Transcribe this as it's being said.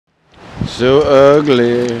So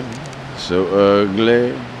ugly, so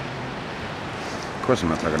ugly. Of course I'm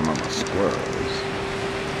not talking about my squirrels.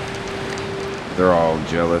 They're all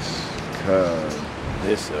jealous. Cause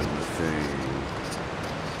this ugly thing.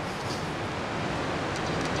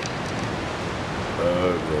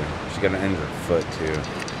 Ugly. She's got an injured foot too.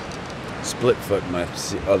 Split foot, my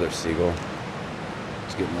other seagull.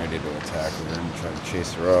 He's getting ready to attack her and try to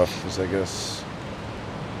chase her off, because I guess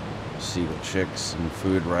seagull chicks and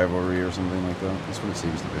food rivalry or something like that. That's what it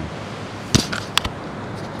seems to be.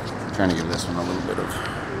 I'm trying to give this one a little bit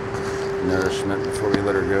of nourishment before we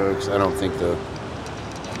let her go, because I don't think the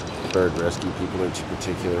bird rescue people are too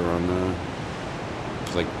particular on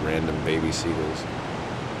it's like random baby seagulls.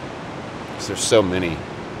 Because there's so many.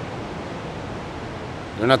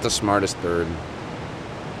 They're not the smartest bird.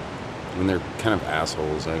 And they're kind of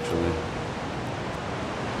assholes, actually.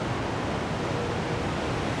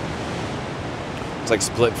 It's like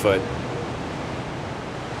split foot.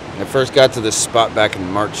 I first got to this spot back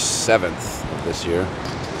in March 7th of this year.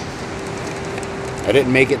 I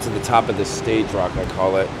didn't make it to the top of this stage rock, I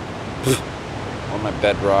call it. Or my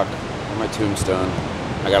bedrock, or my tombstone.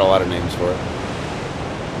 I got a lot of names for it.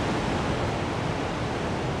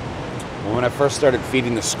 Well, when I first started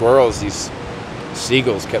feeding the squirrels, these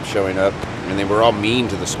seagulls kept showing up, and they were all mean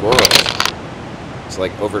to the squirrels. It's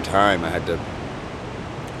like over time I had to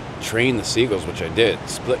train the seagulls, which I did.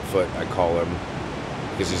 Split foot, I call him,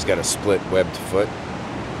 because he's got a split webbed foot.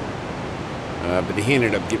 But he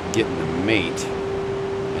ended up getting a mate,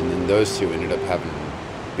 and then those two ended up having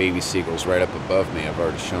baby seagulls right up above me. I've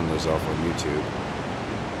already shown those off on YouTube.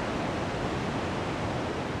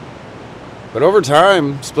 But over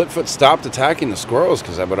time, Splitfoot stopped attacking the squirrels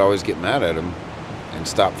because I would always get mad at him and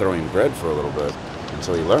stop throwing bread for a little bit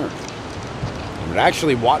until he learned. I would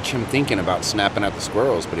actually watch him thinking about snapping at the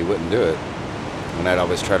squirrels, but he wouldn't do it. And I'd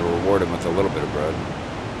always try to reward him with a little bit of bread.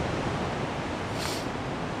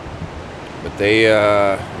 But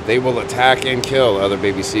they will attack and kill other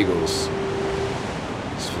baby seagulls.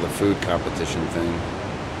 It's for the food competition thing.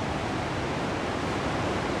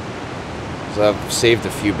 So I've saved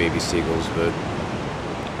a few baby seagulls, but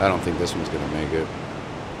I don't think this one's gonna make it.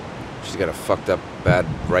 She's got a fucked up bad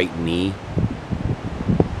right knee.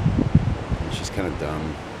 And she's kind of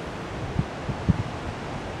dumb.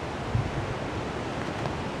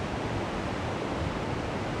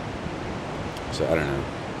 So I don't know.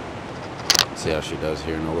 See how she does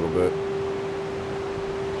here in a little bit.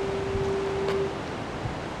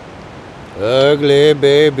 Ugly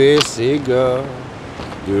baby seagull.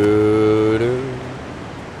 Do do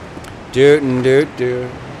do do do.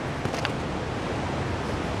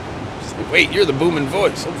 Like, wait, you're the booming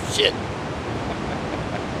voice. Oh shit.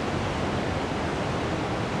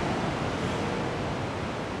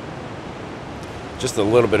 Just a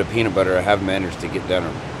little bit of peanut butter. I have managed to get down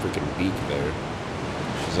her freaking beak there.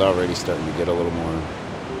 She's already starting to get a little more.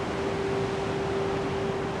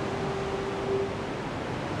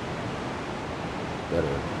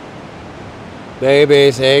 Better.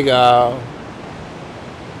 Baby seagull.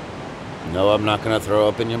 No, I'm not gonna throw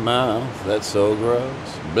up in your mouth. That's so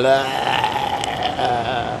gross. Blah.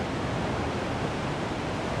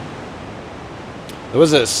 There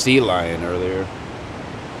was a sea lion earlier.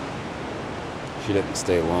 She didn't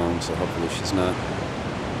stay long, so hopefully she's not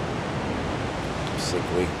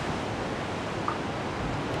sickly.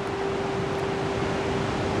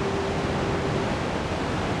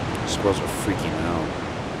 Squirrels are freaking out.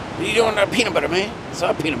 What are you doing with that peanut butter, man? It's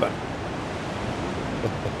not peanut butter.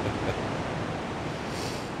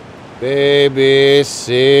 Baby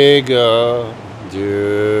seagull.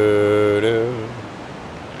 Do do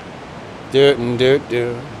do do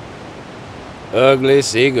do. Ugly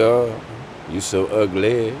seagull. You so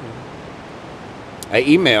ugly. I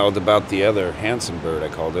emailed about the other handsome bird, I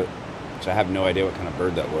called it. Which I have no idea what kind of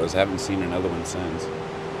bird that was. I haven't seen another one since.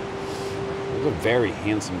 It was a very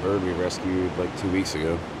handsome bird we rescued like 2 weeks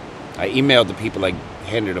ago. I emailed the people I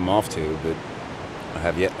handed them off to, but I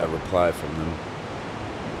have yet a reply from them.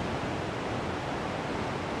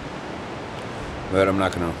 But I'm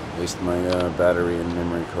not going to waste my battery and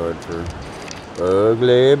memory card for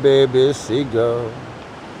ugly baby seagull.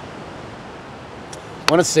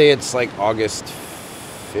 I want to say it's like August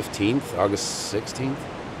 15th, August 16th.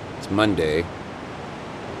 It's Monday.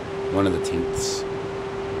 One of the teens.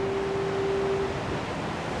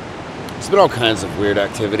 There's been all kinds of weird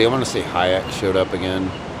activity. I want to say Hayek showed up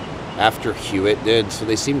again after Hewitt did. So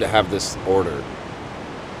they seem to have this order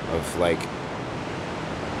of like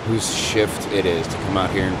whose shift it is to come out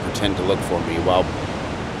here and pretend to look for me while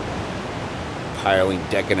piling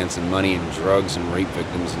decadence and money and drugs and rape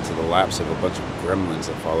victims into the laps of a bunch of gremlins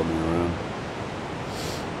that follow me around.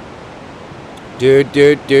 Do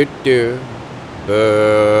do do do,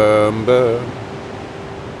 bum bum,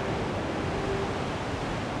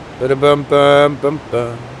 ba bum bum bum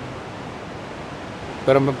bum,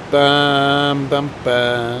 ba bum bum bum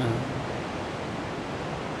bum.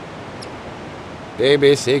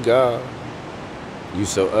 Baby cigar, you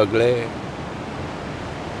so ugly.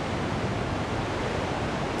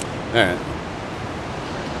 Alright.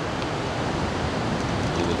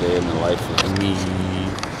 Another day in the life of me.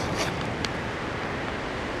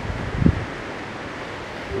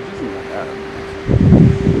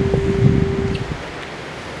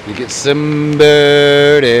 You get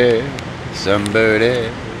somebody. Somebody.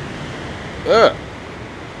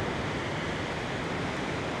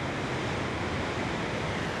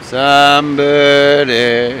 Somebody.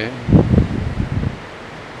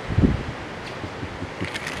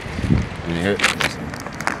 Here,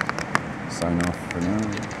 sign off for now.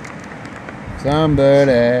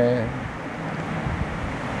 Somebody.